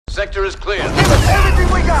Sector is clear. Give us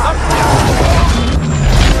everything we got!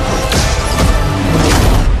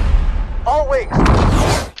 All wings.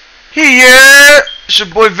 Yeah, it's your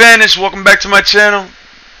boy VaNNiiSH. Welcome back to my channel.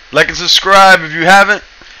 Like and subscribe if you haven't.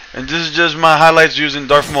 And this is just my highlights using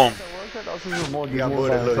Darth Maul. He got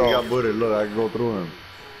booted, look, he got booted, look, I can go through him.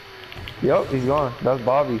 Yup, he's gone. That's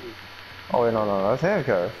Bobby. Oh wait, no, that's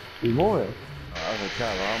Handcuff. He's moving. That's a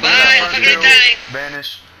cat,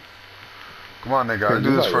 VaNNiiSH. Come on, nigga. I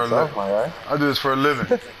do this for a living. I do this for a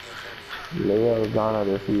living. Leo Ghana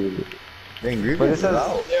defeated. Dang, Grievous is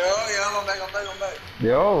out. I'm back.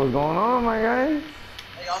 Yo, what's going on, my guy? Hey,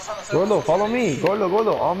 y'all trying to Gordo, follow me.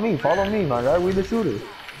 Gordo, on me. Follow me, my guy. We the shooters.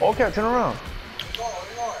 Okay, turn around.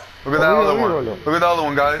 Look at that other one. Look at the other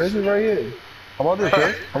one, guys. This is right here. How about this,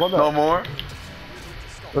 Chris? How about that? No more.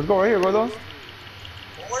 Let's go right here, Gordo.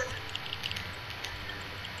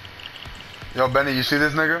 Yo, Benny, you see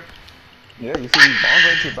this nigga? Yeah, you see these bombs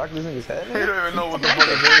right to the back of this nigga's head? He don't even know what the fuck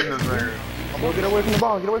is hitting this nigga. Go get away from the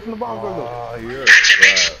bomb. Get away from the bomb, Gordo. Oh, you're a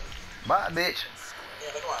crap. Bye, bitch.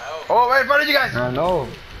 Oh, right in front of you guys. I know.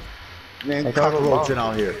 Man, cockroaching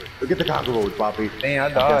out here. Look at the cockroach, Papi. Dang, I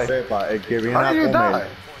died. How did you die?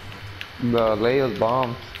 The Leo's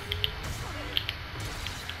bombs.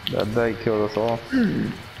 That day killed us all.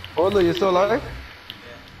 Gordo, you still alive?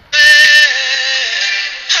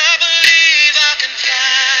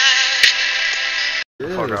 This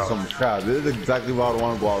is some crap. This is exactly why I don't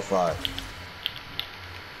want to go outside.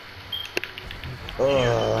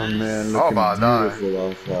 Oh man, looking beautiful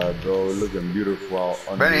outside, bro. Looking beautiful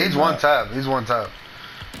out. Benny, he's one tab. He's one tab.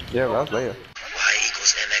 Yeah, that's Leo. Y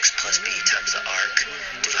equals mx plus b times the arc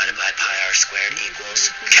divided by pi r squared equals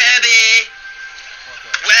Kevin.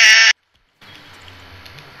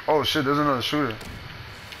 Oh shit, there's another shooter.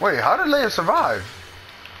 Wait, how did Leia survive?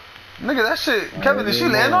 Nigga, that shit. Kevin, did she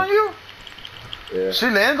land on you? Yeah. She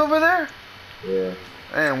land over there? Yeah.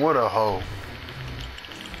 Man, what a hoe.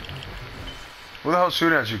 Who the hell's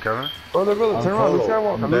shooting at you, Kevin? Brother, turn around. Luke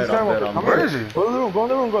Skywalker. Where is he? Go in the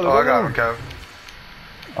room, brother. Oh, I got him, Kevin.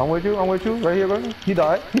 I'm with you. Right here, brother. He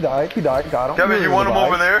died. Got him. Kevin, you want him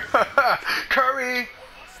over there? Curry!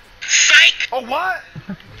 Psych! Oh, what?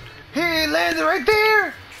 He landed right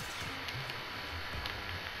there!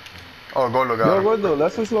 Oh, Gordo got him. Gordo,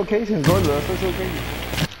 let's switch locations.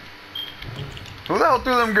 Who the hell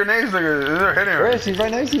threw them grenades, nigga? They're hitting her. Chris, she's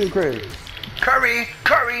right next to you, Chris. Curry!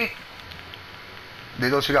 They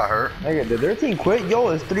know she got hurt. Nigga, did their team quit? Yo,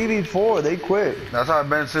 it's 3v4. They quit. That's how I've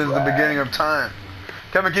been since the beginning of time.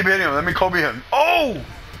 Kevin, keep hitting him. Let me Kobe him. Oh!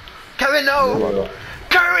 Kevin, no!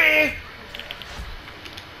 Curry!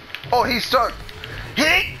 Oh, he's stuck.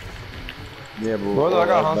 Hit! Yeah, bro. Gordo, I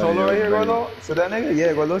got Han Solo right here, Gordo. See that nigga?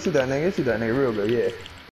 Yeah, Gordo, shoot that nigga. Shoot that nigga real good, yeah.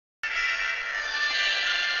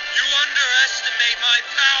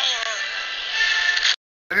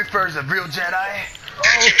 Reaper's a real Jedi.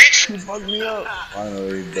 Oh, he fucked me up.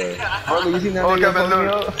 Finally, dead. Brother, you seen that nigga fuck me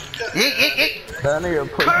up? That nigga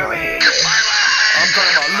put me up. I'm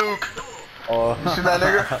talking about Luke. Oh. You see that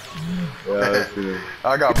nigga? Yeah, I see it.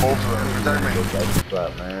 I got both of them. Protect me. That's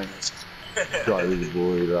crap, man. Got this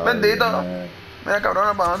boy out. Bendito. Man. Mira,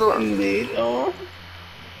 cabrón, bajando.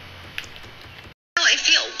 How I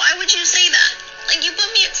feel? Why would you say that? Like, you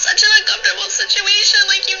put me in such an uncomfortable situation.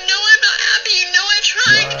 Like, you know I'm not happy. You know I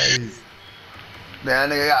tried. Nice. That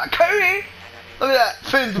nigga got Curry. Look at that.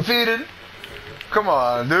 Finn defeated. Come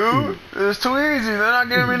on, dude. It's too easy. They're not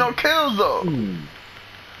giving me no kills, though.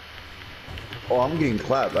 Oh, I'm getting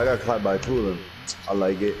clapped. I got clapped by two of them. I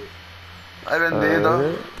like it. Ay,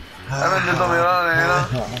 bendito. Ay, bendito, mira,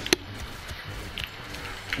 nena.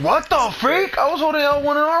 What the freak? I was holding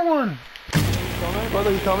L1 and R1.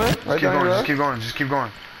 Brother, you coming? Just keep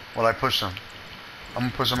going. While I push them. I'm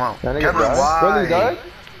gonna push them out. That nigga Kevin, died? why? Brother, you died?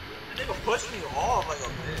 That nigga pushed me off like a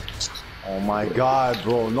bitch. Oh my god,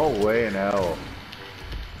 bro. No way in hell.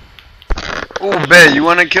 Oh, bet you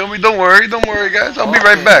wanna kill me? Don't worry, guys. I'll be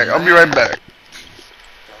right back. I'm gonna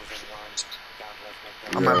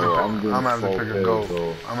have to pick a goat.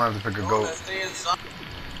 I'm gonna have to pick a goat.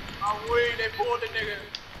 I'm weak, they pulled the nigga.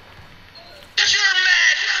 You're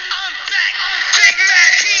mad. I'm back. Big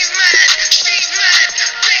mad. He's mad. She's mad.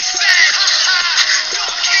 Big mad.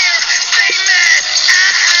 Don't care. Stay mad.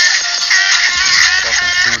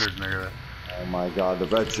 Fucking shooters, nigga. Oh my god, the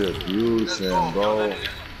retribution, bro.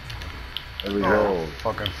 There we go.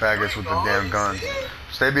 Fucking faggots with the damn guns.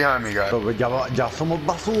 Stay behind me, guys. But ya somos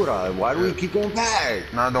basura. Why do we keep going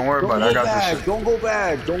back? Nah, don't worry about it. I got this shit. Don't go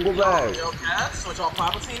back. Don't go back. Yo, Cass, switch off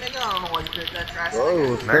Palpatine, nigga. I don't know why you did that trash.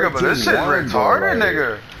 Bro, Nigga, but this shit retarded,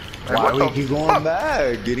 nigga. Like, why we keep going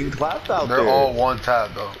back? Getting clapped out there. They're all one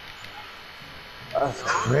tap, though. That's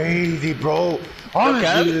crazy, bro.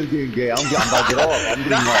 Honestly, this is getting gay. I'm about to get off. I'm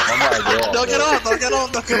getting off. I'm about to get off. Don't get off. Don't get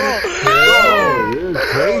off. Don't get off. Bro, this is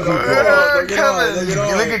crazy, bro. Kevin,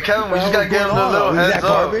 look at Kevin. We just gotta give him a little heads up.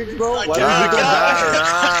 Garbage, bro? Why did you go back?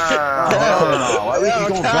 Why did you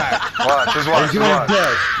go back? Watch, just watch, just watch.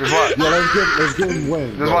 Just watch. Yeah, let's get him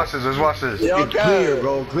wins. Just watch this, just watch this. It's clear,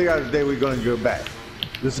 bro. Clear as day we're gonna go back.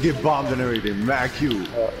 Let's get bombed and everything. Mac Q.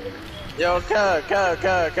 Yo, Kev. Yo,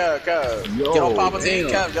 Get on Palpatine,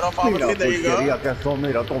 Kev. Get on Palpatine. There you go.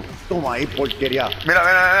 Mira, toma ahí porquería.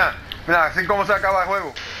 Mira, así como se acaba el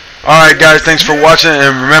juego. Alright guys, thanks for watching,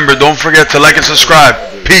 and remember, don't forget to like and subscribe.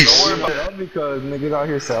 Peace. Because niggas out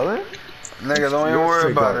here selling? Nigga, don't even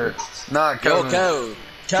worry about it. Nah, Kevin. Yo,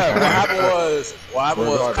 Kev. What happened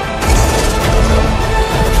was...